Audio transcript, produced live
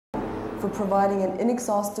for providing an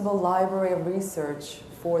inexhaustible library of research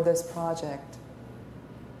for this project.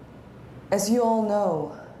 As you all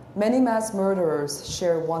know, many mass murderers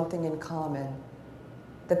share one thing in common,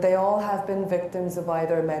 that they all have been victims of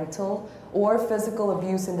either mental or physical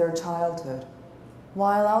abuse in their childhood.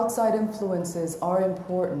 While outside influences are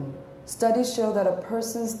important, studies show that a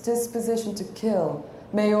person's disposition to kill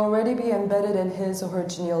may already be embedded in his or her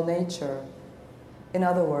genial nature. In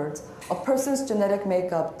other words, a person's genetic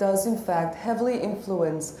makeup does in fact heavily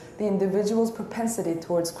influence the individual's propensity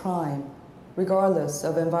towards crime, regardless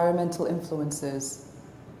of environmental influences.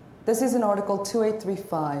 This is in Article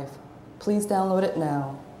 2835. Please download it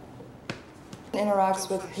now. Interacts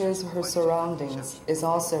with his or her surroundings is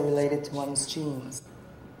also related to one's genes.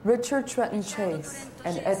 Richard Trenton Chase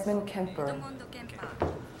and Edmund Kemper.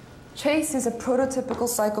 Chase is a prototypical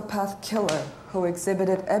psychopath killer who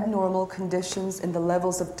exhibited abnormal conditions in the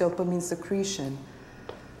levels of dopamine secretion.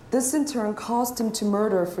 This in turn caused him to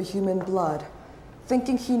murder for human blood,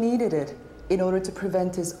 thinking he needed it in order to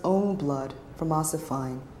prevent his own blood from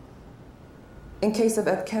ossifying. In case of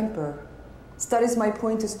Ed Kemper, studies might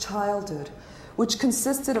point to his childhood, which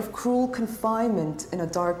consisted of cruel confinement in a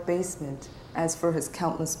dark basement, as for his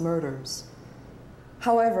countless murders.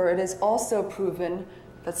 However, it is also proven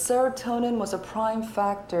that serotonin was a prime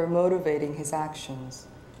factor motivating his actions.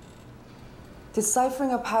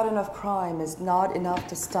 Deciphering a pattern of crime is not enough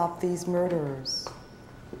to stop these murderers.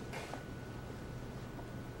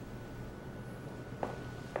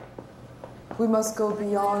 We must go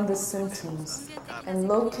beyond the symptoms and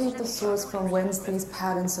locate the source from whence these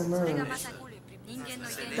patterns emerge.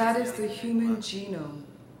 That is the human genome.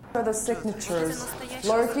 Are the signatures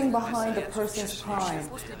lurking behind a person's crime,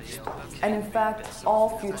 and in fact,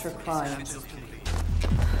 all future crimes.